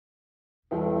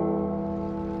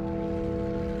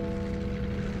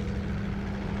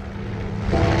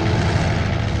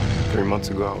3 months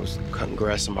ago, I was cutting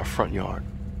grass in my front yard.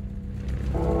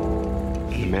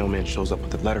 And the mailman shows up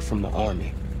with a letter from the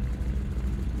army.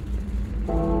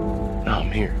 Now I'm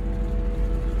here.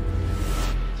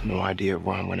 No idea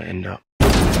where I'm gonna end up.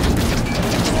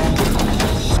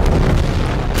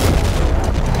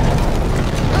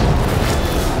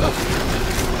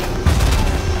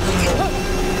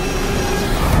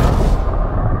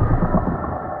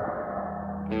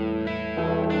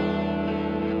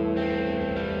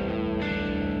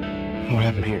 What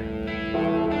happened here?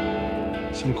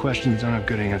 Some questions don't have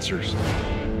good answers.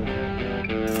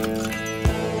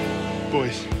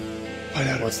 Boys, find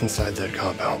out what's inside that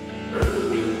compound.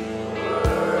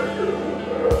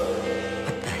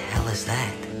 What the hell is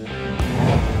that?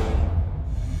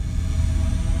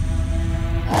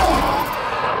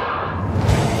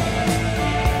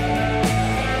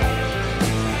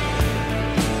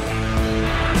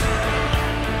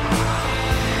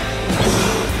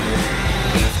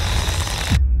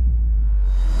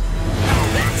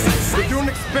 We're doing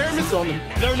experiments on them.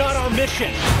 They're not our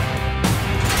mission.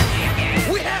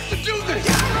 We have to do this!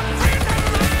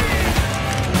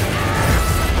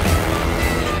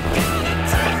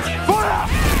 Fire!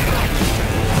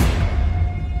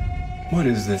 What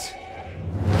is this?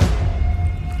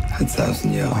 A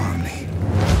 1,000-year army.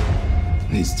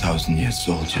 These 1,000-year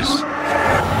soldiers.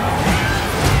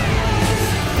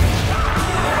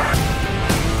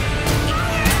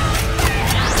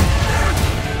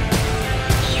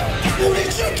 What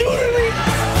did you do to me?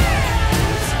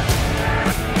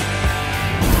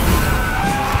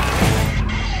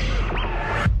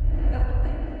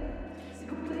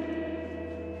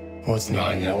 What's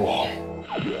behind that wall?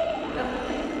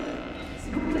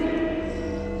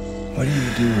 What do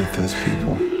you do with those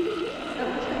people?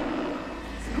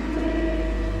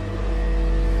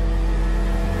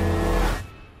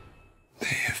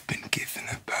 They have been given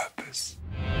a purpose.